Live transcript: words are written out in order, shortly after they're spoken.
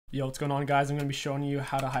Yo, what's going on, guys? I'm going to be showing you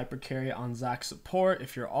how to hyper carry on ZAC support.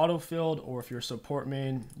 If you're auto filled or if you're a support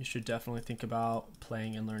main, you should definitely think about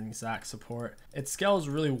playing and learning ZAC support. It scales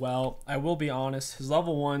really well. I will be honest, his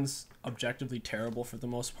level 1's objectively terrible for the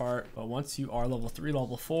most part, but once you are level 3,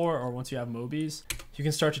 level 4, or once you have Mobies, you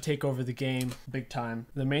can start to take over the game big time.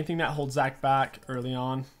 The main thing that holds ZAC back early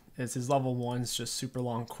on is his level 1's just super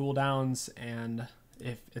long cooldowns, and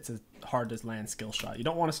if it's a hard to land skill shot. You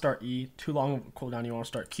don't want to start E, too long of a cooldown. You want to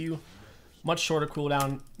start Q, much shorter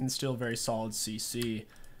cooldown and still very solid CC.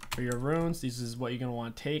 For your runes, this is what you're going to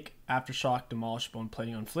want to take: Aftershock, Demolish, Bone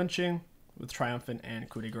Plating, Unflinching, with Triumphant and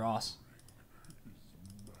Coup de Grace.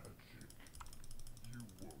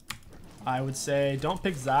 I would say don't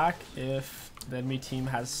pick ZAC if the enemy team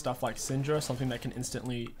has stuff like Syndra, something that can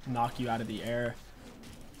instantly knock you out of the air.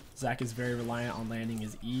 ZAC is very reliant on landing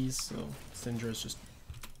his E's, so Syndra is just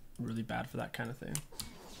really bad for that kind of thing.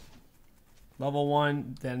 Level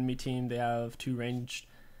 1, the enemy team, they have 2 ranged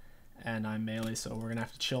and I'm melee, so we're gonna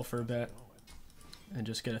have to chill for a bit and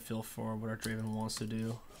just get a feel for what our Draven wants to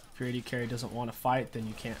do. If your AD carry doesn't want to fight, then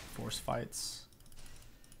you can't force fights.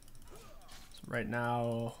 So right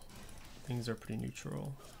now things are pretty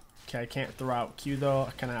neutral. Okay, I can't throw out Q though.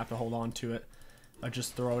 I kind of have to hold on to it. I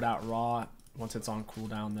just throw it out raw. Once it's on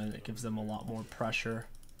cooldown, then it gives them a lot more pressure.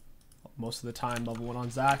 Most of the time, level 1 on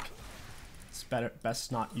ZAC, it's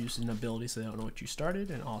best not using an ability so they don't know what you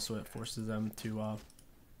started, and also it forces them to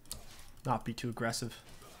not be too aggressive.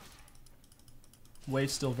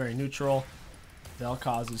 Wave's still very neutral.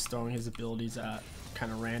 𝐒𝐿𝐂𝐈 is throwing his abilities at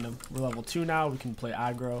kind of random. We're level 2 now. We can play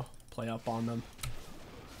aggro, play up on them.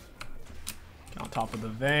 Get on top of the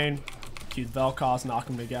Vayne, cue 𝐒𝐿𝐂𝐈, knock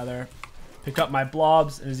them together. Pick up my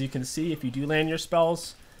blobs, and as you can see, if you do land your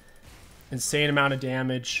spells, insane amount of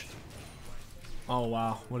damage. Oh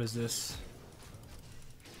wow, what is this?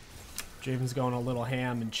 Draven's going a little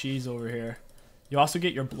ham and cheese over here. You also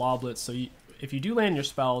get your bloblets, so if you do land your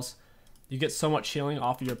spells, you get so much healing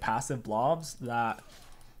off of your passive blobs that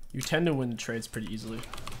you tend to win the trades pretty easily.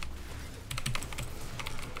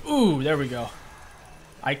 Ooh, there we go.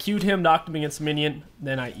 I Q'd him, knocked him against minion,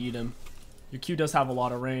 then I eat him. Your Q does have a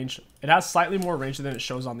lot of range. It has slightly more range than it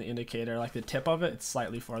shows on the indicator. Like the tip of it, it's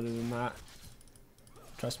slightly farther than that.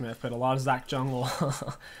 Trust me, I've played a lot of ZAC jungle.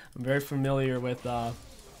 I'm very familiar with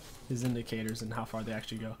his indicators and how far they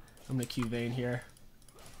actually go. I'm going to Q Vayne here.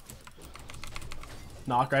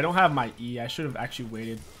 Knocker. I don't have my E. I should have actually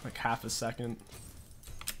waited like half a second.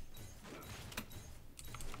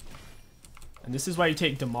 And this is why you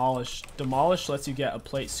take Demolish. Demolish lets you get a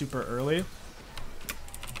plate super early.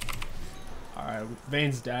 Alright,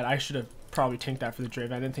 Vayne's dead. I should have probably tanked that for the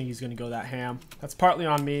Draven. I didn't think he's going to go that ham. That's partly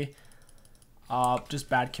on me. Just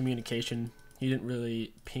bad communication. He didn't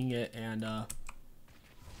really ping it, and I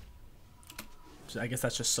guess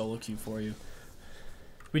that's just solo queue for you.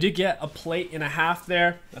 We did get a plate and a half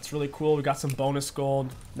there. That's really cool. We got some bonus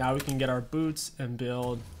gold. Now we can get our boots and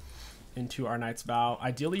build into our Knight's Vow.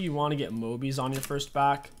 Ideally, you want to get Mobies on your first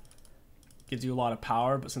back. Gives you a lot of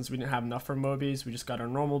power, but since we didn't have enough for Mobies, we just got our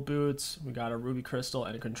normal boots. We got a Ruby Crystal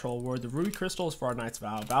and a Control Ward. The Ruby Crystal is for our Knight's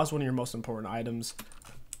Vow. Vow is one of your most important items.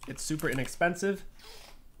 It's super inexpensive,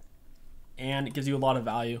 and it gives you a lot of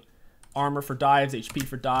value. Armor for dives, HP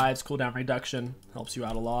for dives, cooldown reduction, helps you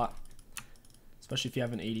out a lot. Especially if you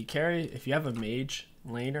have an AD carry. If you have a mage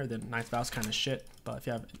laner, then Knight's Vow is kind of shit, but if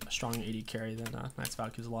you have a strong AD carry, then Knight's Vow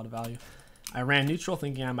gives a lot of value. I ran neutral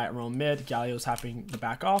thinking I might roam mid. Galio's having to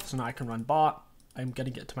back off, so now I can run bot. I'm going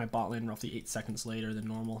to get to my bot lane roughly 8 seconds later than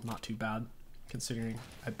normal. Not too bad, considering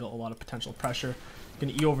I built a lot of potential pressure.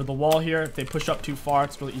 Going to E over the wall here. If they push up too far,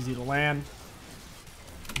 it's really easy to land.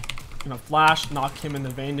 Going to flash, knock him and the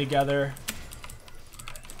Vayne together.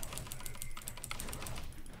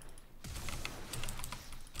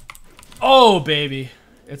 Oh, baby.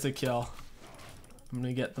 It's a kill. I'm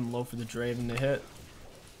going to get them low for the Draven to hit.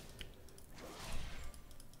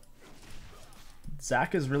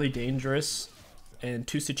 ZAC is really dangerous in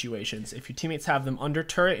 2 situations. If your teammates have them under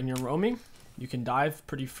turret and you're roaming, you can dive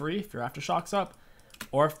pretty free if your Aftershock's up.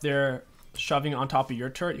 Or if they're shoving on top of your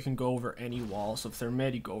turret, you can go over any wall. So if they're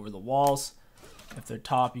mid, you go over the walls. If they're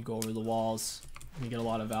top, you go over the walls. And you get a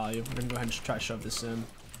lot of value. We're going to go ahead and try to shove this in.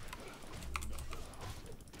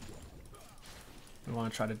 We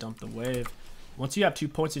want to try to dump the wave. Once you have 2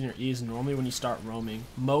 points in your E's, normally when you start roaming,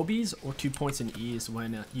 Mobies or 2 points in E's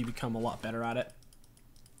when you become a lot better at it.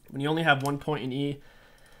 When you only have 1 point in E,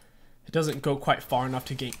 it doesn't go quite far enough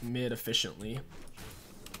to gank mid efficiently.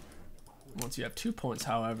 Once you have 2 points,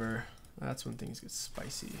 however, that's when things get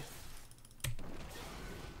spicy.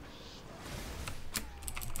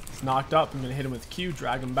 He's knocked up. I'm going to hit him with Q,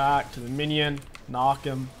 drag him back to the minion, knock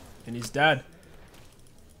him, And he's dead.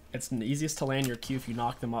 It's the easiest to land your Q if you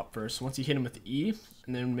knock them up first. Once you hit him with E,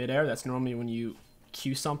 and then midair, that's normally when you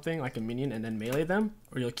Q something like a minion and then melee them.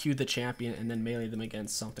 Or you'll Q the champion and then melee them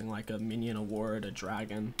against something like a minion, a ward, a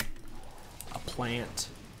dragon, a plant.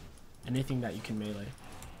 Anything that you can melee.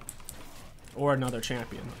 Or another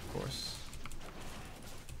champion, of course.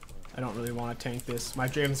 I don't really want to tank this. My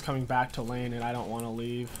Draven's coming back to lane and I don't want to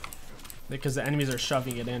leave. Because the enemies are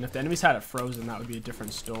shoving it in. If the enemies had it frozen, that would be a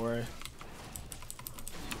different story.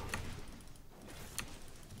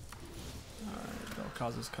 Alright,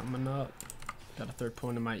 𝐒𝐿𝐂𝐻 is coming up. Got a third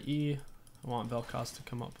point in my E. I want 𝐒𝐿𝐂𝐻 to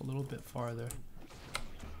come up a little bit farther.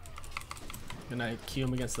 Gonna Q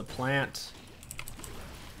him against the plant.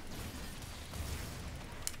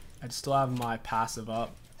 I still have my passive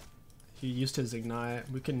up. He used his ignite.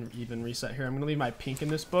 We can even reset here. I'm gonna leave my pink in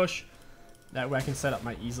this bush. That way I can set up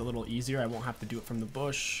my E's a little easier. I won't have to do it from the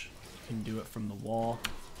bush. I can do it from the wall.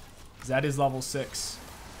 Zed is level 6.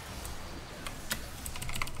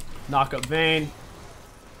 Knock up Vayne.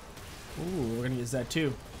 Ooh, we're gonna get Zed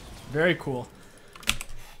too. Very cool.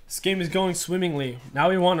 This game is going swimmingly. Now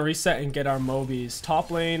we want to reset and get our Mobies.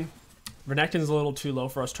 Top lane, Renekton's a little too low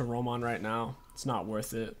for us to roam on right now. It's not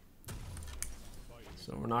worth it.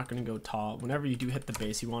 So we're not going to go top. Whenever you do hit the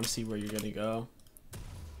base, you want to see where you're going to go.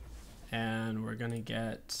 And we're going to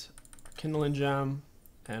get a Kindling Gem,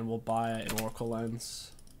 and we'll buy an Oracle Lens.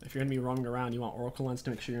 If you're going to be roaming around, you want Oracle Lens to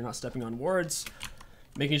make sure you're not stepping on wards,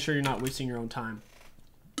 making sure you're not wasting your own time.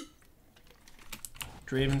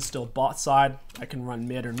 Draven's still bot side. I can run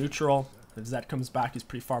mid or neutral. If Zed comes back, he's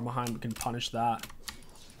pretty far behind. We can punish that.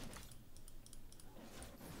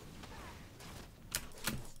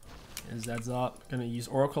 And Zed's up. Gonna use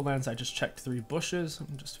Oracle Lens. I just checked 3 bushes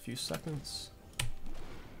in just a few seconds.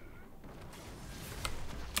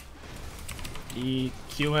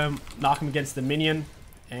 EQ him, knock him against the minion,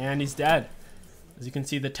 and he's dead. As you can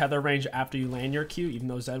see, the tether range after you land your Q, even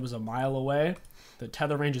though Zed was a mile away, the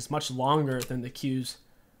tether range is much longer than the Q's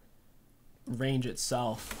range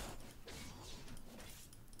itself.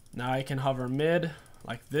 Now I can hover mid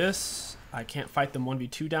like this. I can't fight them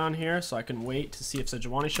 1v2 down here, so I can wait to see if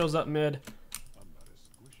Sejuani shows up mid,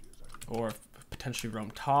 or potentially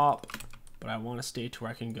roam top. But I want to stay to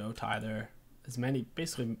where I can go to either as many,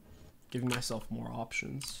 basically giving myself more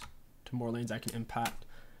options to more lanes I can impact.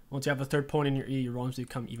 Once you have a third point in your E, your roams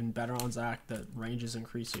become even better on ZAC. The range is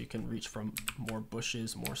increased, so you can reach from more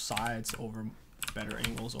bushes, more sides, over better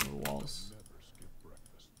angles over walls.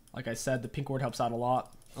 Like I said, the pink ward helps out a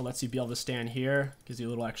lot. It lets you be able to stand here, gives you a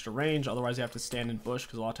little extra range. Otherwise, you have to stand in bush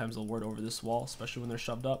because a lot of times they'll ward over this wall, especially when they're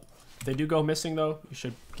shoved up. If they do go missing, though, you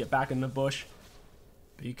should get back in the bush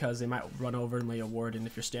because they might run over and lay a ward. And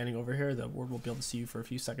if you're standing over here, the ward will be able to see you for a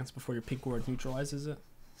few seconds before your pink ward neutralizes it.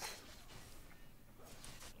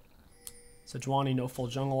 Sejuani, no full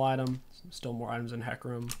jungle item. Still more items in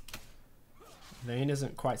Hecarim. Vayne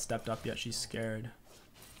isn't quite stepped up yet. She's scared.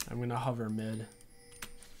 I'm going to hover mid.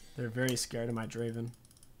 They're very scared of my Draven.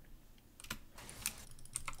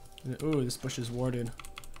 Ooh, this bush is warded.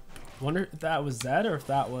 Wonder if that was Zed or if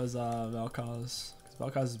that was 𝐒𝐿𝐂𝐻. Because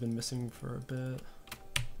𝐒𝐿𝐂𝐻 has been missing for a bit.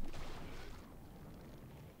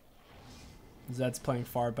 Zed's playing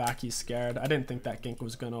far back. He's scared. I didn't think that gank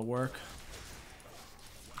was going to work.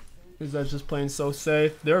 Zed's just playing so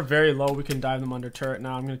safe. They're very low. We can dive them under turret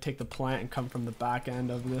now. I'm going to take the plant and come from the back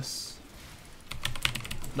end of this.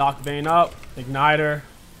 Knock Vayne up. Igniter.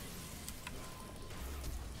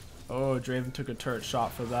 Oh, Draven took a turret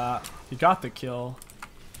shot for that. He got the kill.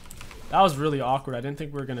 That was really awkward. I didn't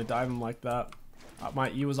think we were going to dive him like that. My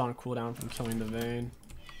E was on cooldown from killing the Vayne.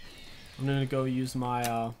 I'm going to go use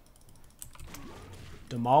my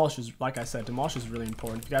Demolish. Like I said, Demolish is really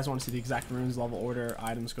important. If you guys want to see the exact runes, level order,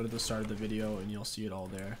 items, go to the start of the video and you'll see it all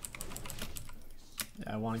there.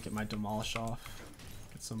 Yeah, I want to get my Demolish off.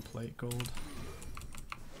 Get some plate gold.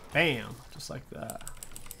 Bam! Just like that.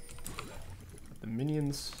 The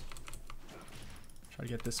minions. Try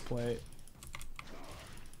to get this plate.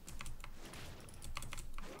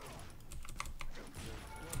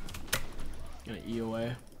 Gonna E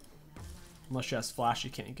away. Unless she has flash, she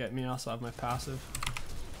can't get me. I also have my passive.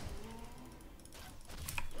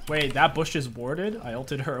 Wait, that bush is warded? I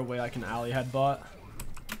ulted her away like an alley headbutt.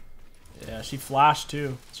 Yeah, she flashed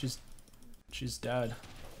too. She's dead.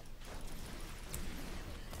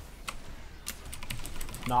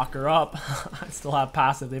 Knock her up. I still have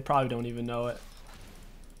passive. They probably don't even know it.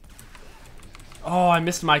 Oh, I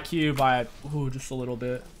missed my Q by just a little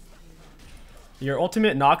bit. Your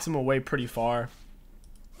ultimate knocks him away pretty far.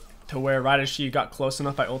 To where right as she got close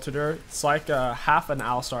enough, I ulted her. It's like a half an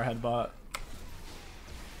Alistar headbutt.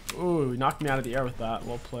 Ooh, he knocked me out of the air with that.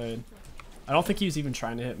 Well played. I don't think he was even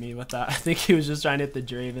trying to hit me with that. I think he was just trying to hit the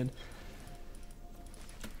Draven.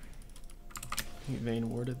 I think Vayne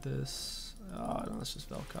warded this. Oh, no, that's just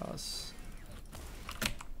𝐒𝐿𝐂𝐻𝐿.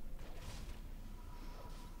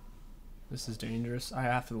 This is dangerous. I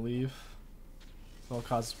have to leave.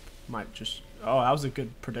 𝐒𝐿𝐿𝐂𝐻𝐿 might just... Oh, that was a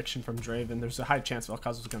good prediction from Draven. There's a high chance 𝐒𝐿𝐿𝐂𝐻𝐿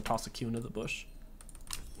was going to toss a Q into the bush.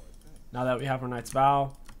 Now that we have our Knight's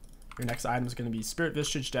Vow, your next item is going to be Spirit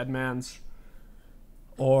Visage, Deadman's,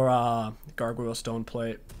 or Gargoyle Stone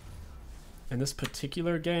Plate. In this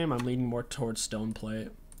particular game, I'm leaning more towards Stone Plate.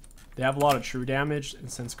 They have a lot of true damage, and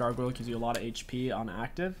since Gargoyle gives you a lot of HP on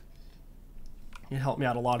active, it helped me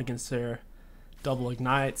out a lot against their double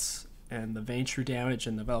ignites and the Vayne true damage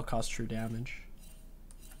and the 𝐒𝐿𝐿𝐂𝐻 true damage.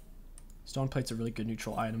 Stone Plate's a really good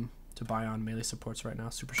neutral item to buy on melee supports right now.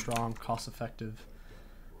 Super strong, cost effective,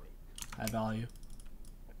 high value.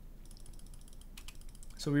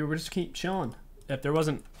 So we were just keep chilling. If there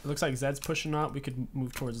wasn't, it looks like Zed's pushing up, we could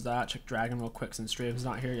move towards that. Check Dragon real quick since Draven's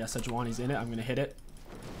not here. Yeah, Sejuani's in it. I'm gonna hit it.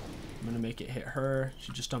 I'm gonna make it hit her.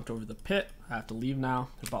 She just jumped over the pit. I have to leave now.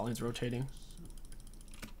 The bot lane's rotating.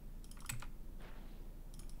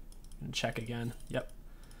 And check again. Yep.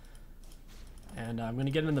 And I'm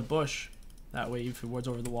gonna get in the bush. That way, if he wards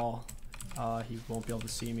over the wall, he won't be able to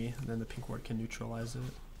see me. And then the pink ward can neutralize it.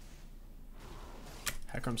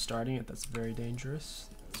 Heck, I'm starting it. That's very dangerous.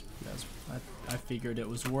 Yes, I figured it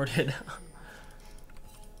was warded.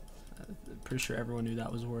 Pretty sure everyone knew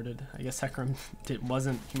that was warded. I guess Hecarim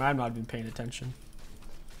wasn't. He might not have been paying attention.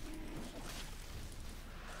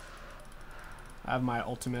 I have my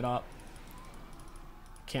ultimate up.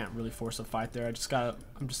 Can't really force a fight there.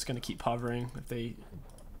 I'm just gonna keep hovering. If they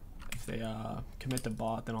commit to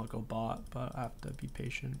bot, then I'll go bot. But I have to be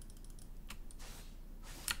patient.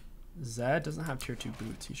 Zed doesn't have tier 2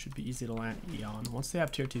 boots. He should be easy to land E on. Once they have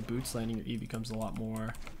tier 2 boots, landing your E becomes a lot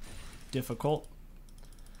more difficult.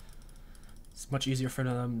 It's much easier for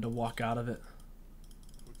them to walk out of it.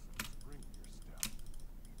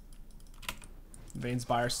 Vayne's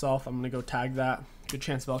by herself. I'm gonna go tag that. Good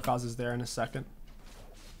chance 𝐒𝐿𝐂𝐻𝐿 is there in a second.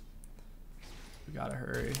 We gotta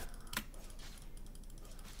hurry.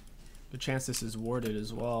 Good chance this is warded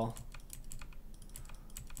as well.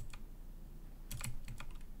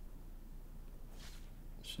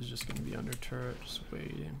 She's just gonna be under turret, just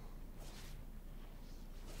waiting.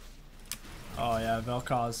 Oh yeah,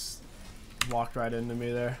 𝐒𝐿𝐂𝐻𝐿 walked right into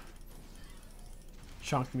me there.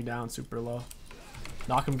 Chunked me down super low.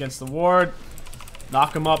 Knock him against the ward.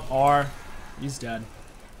 Knock him up R. He's dead.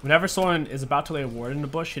 Whenever someone is about to lay a ward in the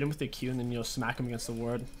bush, hit him with a Q and then you'll smack him against the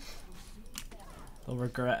ward. They'll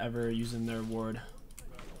regret ever using their ward.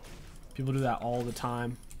 People do that all the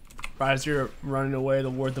time. Right as you're running away, they'll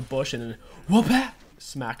ward the bush and then whoop it!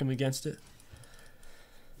 Smack him against it.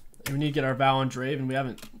 And we need to get our vow on Draven. We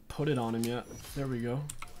haven't put it on him yet. There we go.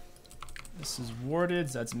 This is warded.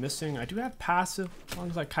 Zed's missing. I do have passive. As long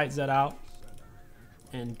as I kite Zed out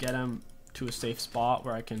and get him to a safe spot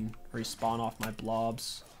where I can respawn off my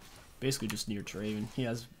blobs. Basically just near Draven. He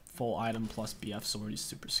has full item plus BF sword. He's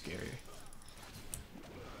super scary.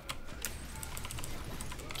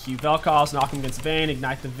 Q 𝐒𝐿𝐂𝐻𝐿, knock him against Vayne.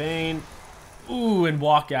 Ignite the Vayne. Ooh, and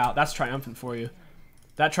walk out. That's triumphant for you.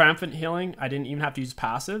 That triumphant healing, I didn't even have to use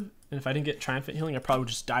passive. And if I didn't get triumphant healing, I probably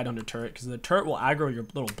just died under turret. Because the turret will aggro your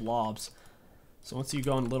little blobs. So once you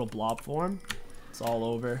go in little blob form, it's all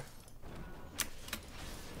over.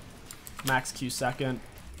 Max Q second.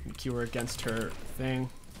 Q her against her thing.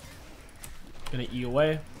 Gonna E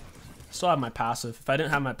away. Still have my passive. If I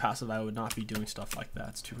didn't have my passive, I would not be doing stuff like that.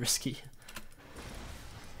 It's too risky.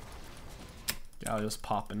 Galio's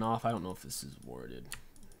popping off. I don't know if this is warded.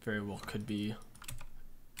 Very well could be.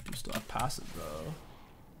 Do still have passive though.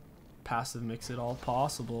 Passive makes it all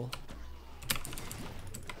possible.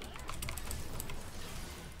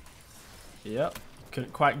 Yep.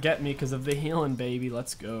 Couldn't quite get me because of the healing, baby.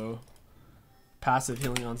 Let's go. Passive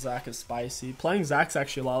healing on ZAC is spicy. Playing ZAC's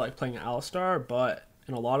actually a lot like playing Alistar, but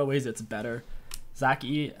in a lot of ways it's better. ZAC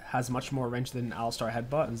E has much more range than Alistar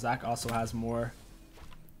Headbutt, and ZAC also has more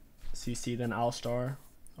CC than Alistar.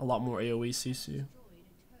 A lot more AoE CC.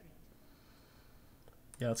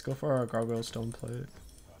 Yeah, let's go for our Gargoyle Stone Plate.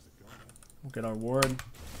 We'll get our ward.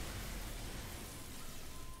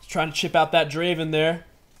 Just trying to chip out that Draven there.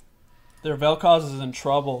 Their 𝐒𝐿𝐂𝐻𝐿 is in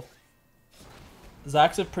trouble.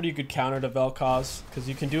 ZAC's a pretty good counter to 𝐒𝐿𝐂𝐻𝐿 because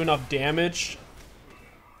you can do enough damage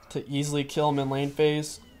to easily kill him in lane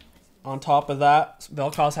phase. On top of that,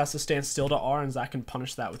 𝐒𝐿𝐂𝐻𝐿 has to stand still to R, and ZAC can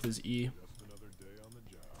punish that with his E.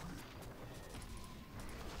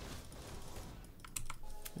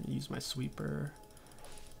 Use my sweeper.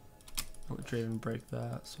 I'll let Draven break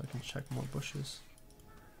that so I can check more bushes.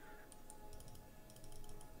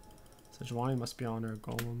 Sejuani must be on her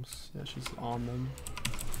golems. Yeah, she's on them.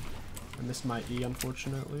 I missed my E,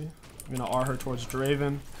 unfortunately. I'm gonna R her towards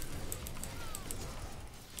Draven.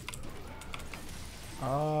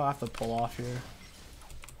 Oh, I have to pull off here.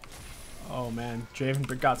 Oh man,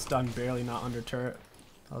 Draven got stunned barely, not under turret.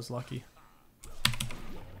 I was lucky.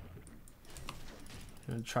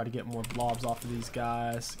 I'm gonna try to get more blobs off of these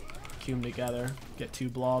guys. Queue them together. Get 2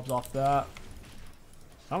 blobs off that.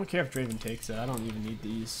 I don't care if Draven takes it. I don't even need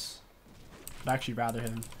these. I'd actually rather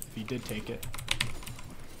him if he did take it.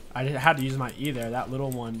 I had to use my E there. That little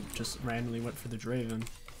one just randomly went for the Draven.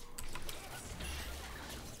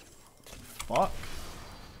 Fuck.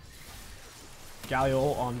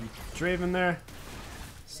 Galio on Draven there.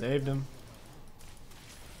 Saved him.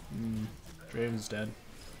 Draven's dead.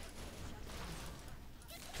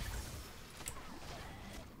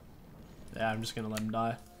 Yeah, I'm just gonna let him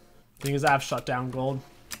die. Thing is, I have shutdown gold.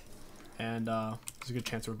 And there's a good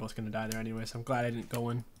chance we're both gonna die there anyway, so I'm glad I didn't go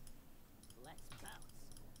in.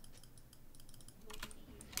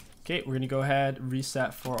 Okay, we're gonna go ahead,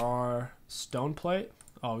 reset for our stone plate.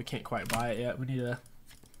 Oh, we can't quite buy it yet. We need to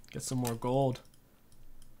get some more gold.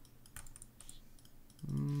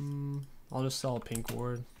 I'll just sell a pink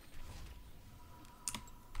ward.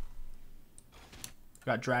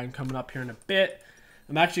 Got dragon coming up here in a bit.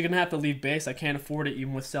 I'm actually gonna have to leave base. I can't afford it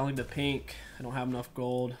even with selling the pink. I don't have enough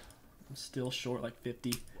gold. I'm still short like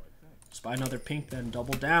 50. Just buy another pink, then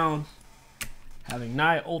double down. Having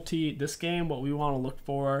Knight ulti this game, what we want to look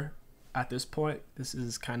for at this point, this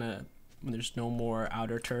is kind of when there's no more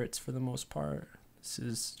outer turrets for the most part. This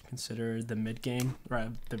is considered the mid game, or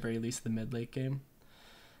at the very least the mid late game.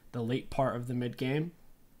 The late part of the mid game.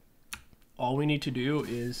 All we need to do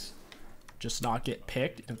is just not get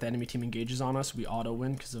picked. If the enemy team engages on us, we auto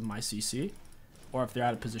win because of my CC. Or if they're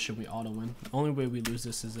out of position, we auto win. The only way we lose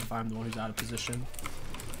this is if I'm the one who's out of position.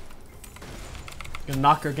 Gonna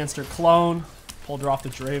knock her against her clone. Pulled her off the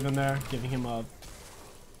Draven there, giving him a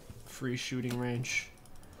free shooting range.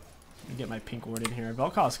 Let me get my pink ward in here.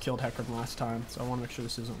 Vel'Koz killed 𝐒𝐿 last time, so I want to make sure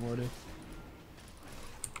this isn't warded.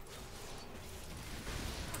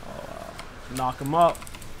 I'll knock him up.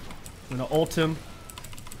 I'm gonna ult him.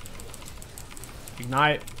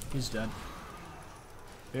 Ignite. He's dead.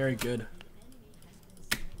 Very good.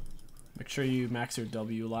 Make sure you max your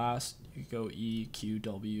W last. You go E, Q,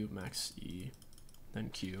 W, max E, then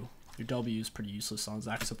Q. Your W is pretty useless on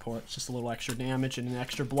ZAC support. It's just a little extra damage and an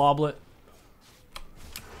extra bloblet.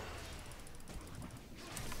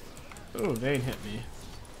 Ooh, they didn't hit me.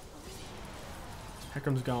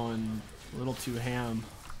 𝐒𝐿's going a little too ham.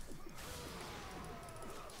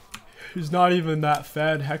 He's not even that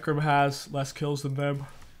fed. 𝐒𝐿 has less kills than them.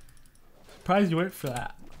 Surprised you went for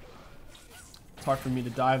that. It's hard for me to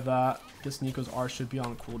dive that. Guess Neeko's R should be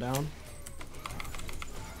on cooldown.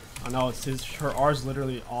 I know it's her R's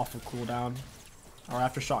literally off of cooldown. Our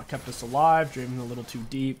aftershock kept us alive. Draven a little too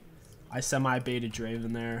deep. I semi-baited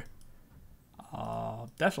Draven there.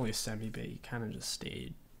 Definitely semi-bait. He kind of just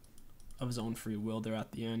stayed of his own free will there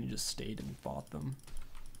at the end. He just stayed and fought them.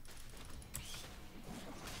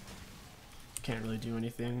 Can't really do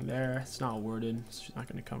anything there. It's not worded. She's not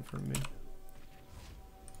going to come for me.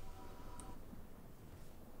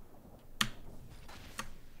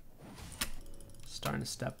 Starting to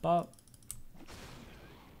step up.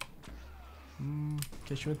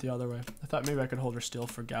 Okay, she went the other way. I thought maybe I could hold her still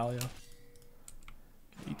for Galio.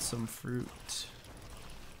 Eat some fruit.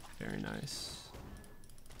 Very nice.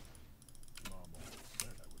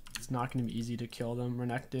 It's not going to be easy to kill them.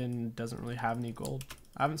 Renekton doesn't really have any gold.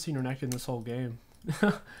 I haven't seen Renekton this whole game.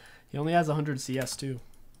 He only has 100 CS too.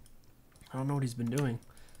 I don't know what he's been doing.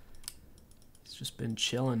 He's just been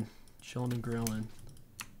chilling and grilling.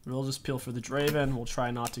 We'll just peel for the Draven. We'll try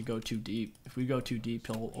not to go too deep. If we go too deep,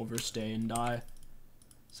 he'll overstay and die.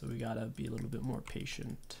 So we gotta be a little bit more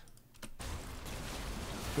patient.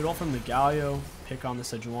 Good ult from the Galio. Pick on the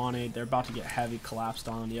Sejuani. They're about to get heavy collapsed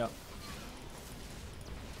on. Yep.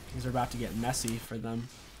 Things are about to get messy for them.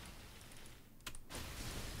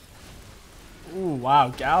 Ooh, wow.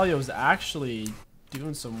 Galio's actually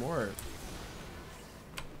doing some work.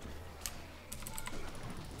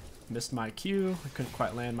 Missed my Q. I couldn't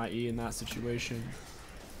quite land my E in that situation.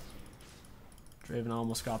 Draven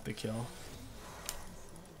almost got the kill.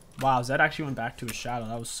 Wow, Zed actually went back to his shadow.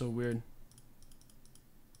 That was so weird.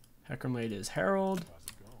 𝐒𝐿 made his Herald.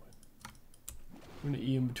 I'm gonna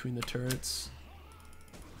E in between the turrets.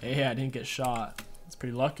 Hey, I didn't get shot. That's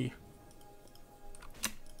pretty lucky.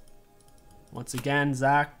 Once again,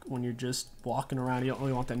 ZAC, when you're just walking around, you don't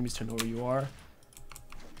really want the enemies to know where you are.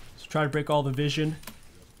 Just Try to break all the vision.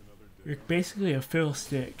 You're basically a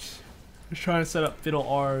fiddlesticks. Just trying to set up fiddle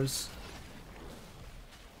R's.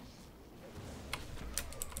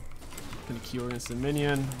 Gonna Q against the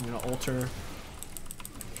minion. I'm gonna ult her.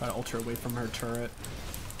 Try to ult her away from her turret.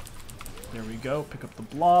 There we go. Pick up the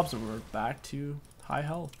blobs and we're back to high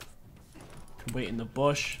health. Can wait in the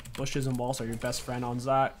bush. Bushes and walls are your best friend on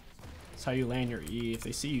ZAC. That's how you land your E. If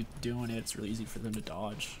they see you doing it, it's really easy for them to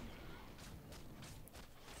dodge.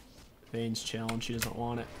 Vayne's chilling. She doesn't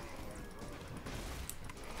want it.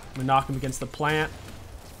 I'm gonna knock him against the plant.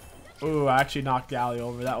 Ooh, I actually knocked Galio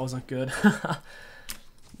over. That wasn't good.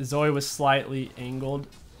 Zoe was slightly angled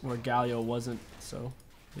where Galio wasn't, so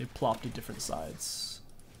they plopped to different sides.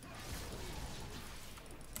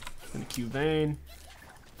 Gonna Q Vayne.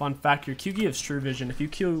 Fun fact, your Q gives true vision. If you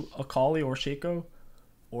Q 𝐒𝐿𝐂𝐈 or 𝐒𝐿𝐂𝐂𝐈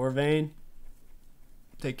or Vayne,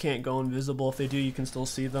 they can't go invisible. If they do, you can still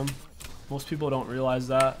see them. Most people don't realize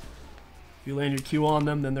that. If you land your Q on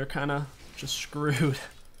them, then they're kind of just screwed.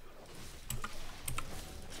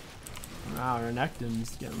 Wow, our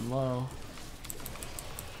Renekton's getting low.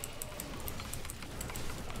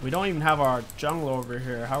 We don't even have our jungle over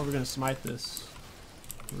here. How are we going to smite this?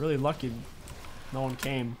 We're really lucky no one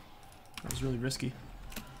came. That was really risky.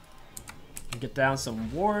 Get down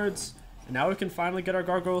some wards. And now we can finally get our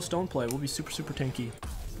Gargoyle Stone Plate. We'll be super tanky.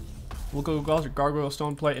 We'll go Gargoyle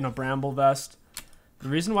Stone Plate in a Bramble Vest. The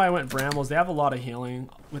reason why I went Bramble is they have a lot of healing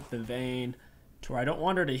with the Vayne. To where I don't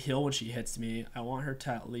want her to heal when she hits me. I want her to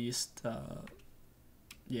at least...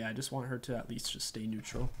 yeah, I just want her to at least just stay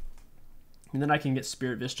neutral. And then I can get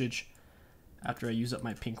Spirit Vestige after I use up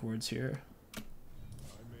my pink words here.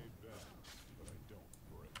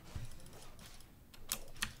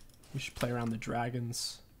 We should play around the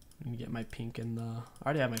dragons and get my pink in the... I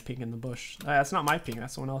already have my pink in the bush. That's not my pink,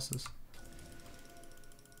 that's someone else's.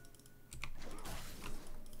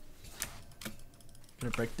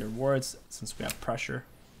 Gonna break their wards since we have pressure.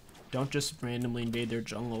 Don't just randomly invade their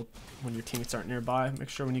jungle when your teammates aren't nearby. Make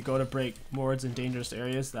sure when you go to break wards in dangerous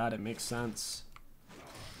areas that it makes sense.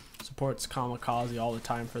 Supports 𝐒𝐿𝐂𝐈 all the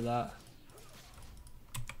time for that.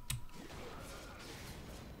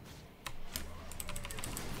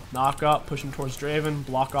 Knock up, pushing towards Draven,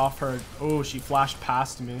 block off her. Oh, she flashed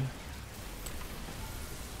past me.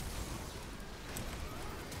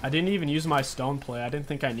 I didn't even use my stone play. I didn't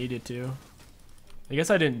think I needed to. I guess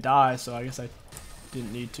I didn't die, so I guess I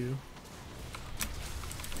didn't need to.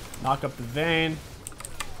 Knock up the Vayne.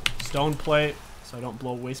 Stone plate, so I don't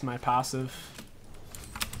waste my passive.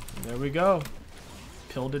 And there we go.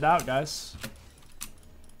 Pilled it out, guys.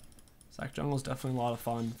 ZAC jungle is definitely a lot of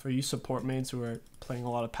fun. For you support mains who are playing a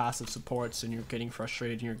lot of passive supports and you're getting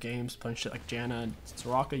frustrated in your games, playing shit like Janna and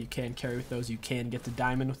Soraka, you can carry with those. You can get the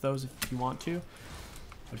diamond with those if you want to.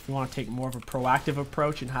 But if you want to take more of a proactive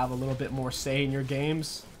approach and have a little bit more say in your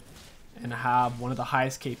games and have one of the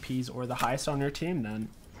highest KPs or the highest on your team, then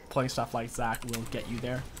playing stuff like ZAC will get you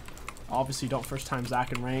there. Obviously, don't first time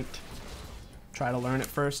ZAC in ranked. Try to learn it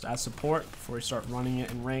first as support before you start running it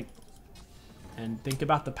in ranked. And think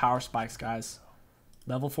about the power spikes, guys.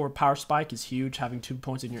 Level 4 power spike is huge. Having 2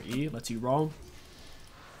 points in your E lets you roam.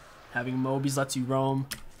 Having Mobies lets you roam.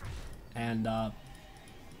 And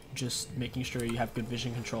just making sure you have good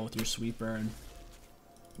vision control with your sweeper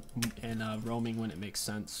and roaming when it makes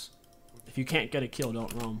sense. If you can't get a kill,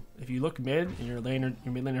 don't roam. If you look mid and your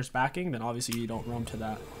mid laner's backing, then obviously you don't roam to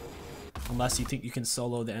that. Unless you think you can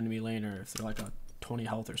solo the enemy laner if they're like a 20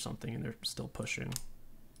 health or something and they're still pushing.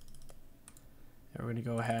 Yeah, we're going to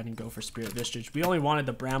go ahead and go for Spirit Vestige. We only wanted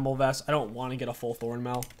the Bramble Vest. I don't want to get a full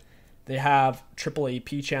Thornmail. They have triple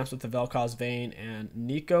AP champs with the 𝐒𝐿𝐂𝐈, Vayne, and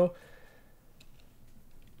Nico.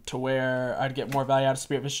 To where I'd get more value out of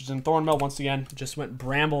Spirit Vestige than Thornmail. Once again, just went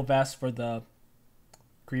Bramble Vest for the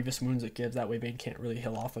Grievous wounds it gives. That way Vayne can't really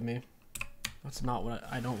heal off of me. That's not what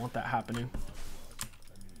I don't want that happening.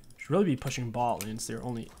 Should really be pushing bot lane. It's their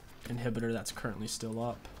only inhibitor that's currently still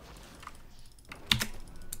up.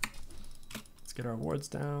 Let's get our wards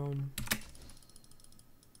down.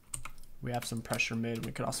 We have some pressure mid, and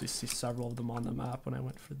we could also see several of them on the map when I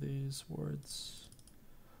went for these wards.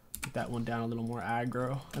 Get that one down a little more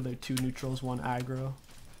aggro. Other 2 neutrals, 1 aggro.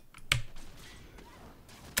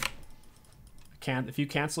 If you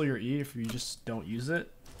cancel your E, if you just don't use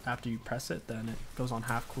it after you press it, then it goes on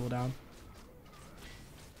half cooldown.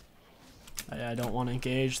 I don't want to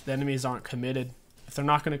engage. The enemies aren't committed. If they're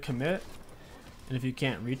not going to commit, and if you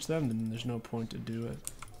can't reach them, then there's no point to do it.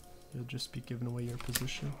 You'll just be giving away your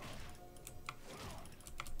position.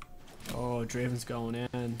 Oh, Draven's going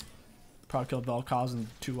in. Probably killed 𝐒𝐿𝐂𝐈 in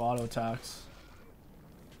 2 auto attacks.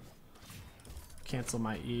 Cancel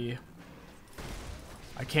my E.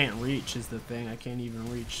 I can't reach is the thing. I can't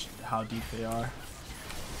even reach how deep they are.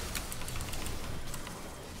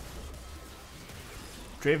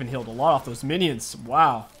 Draven healed a lot off those minions.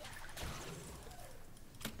 Wow.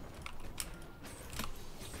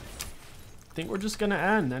 I think we're just gonna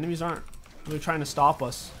end. The enemies aren't really trying to stop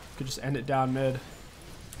us. Could just end it down mid.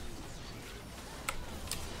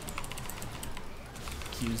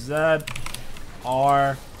 QZ.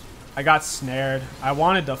 R. I got snared. I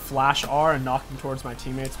wanted to flash R and knock him towards my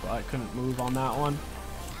teammates, but I couldn't move on that one.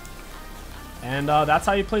 And that's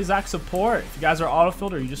how you play ZAC support. If you guys are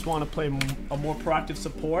autofilled or you just want to play a more proactive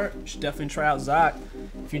support, you should definitely try out ZAC.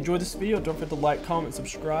 If you enjoyed this video, don't forget to like, comment,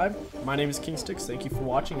 subscribe. My name is KingStix. Thank you for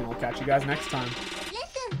watching, and I'll catch you guys next time.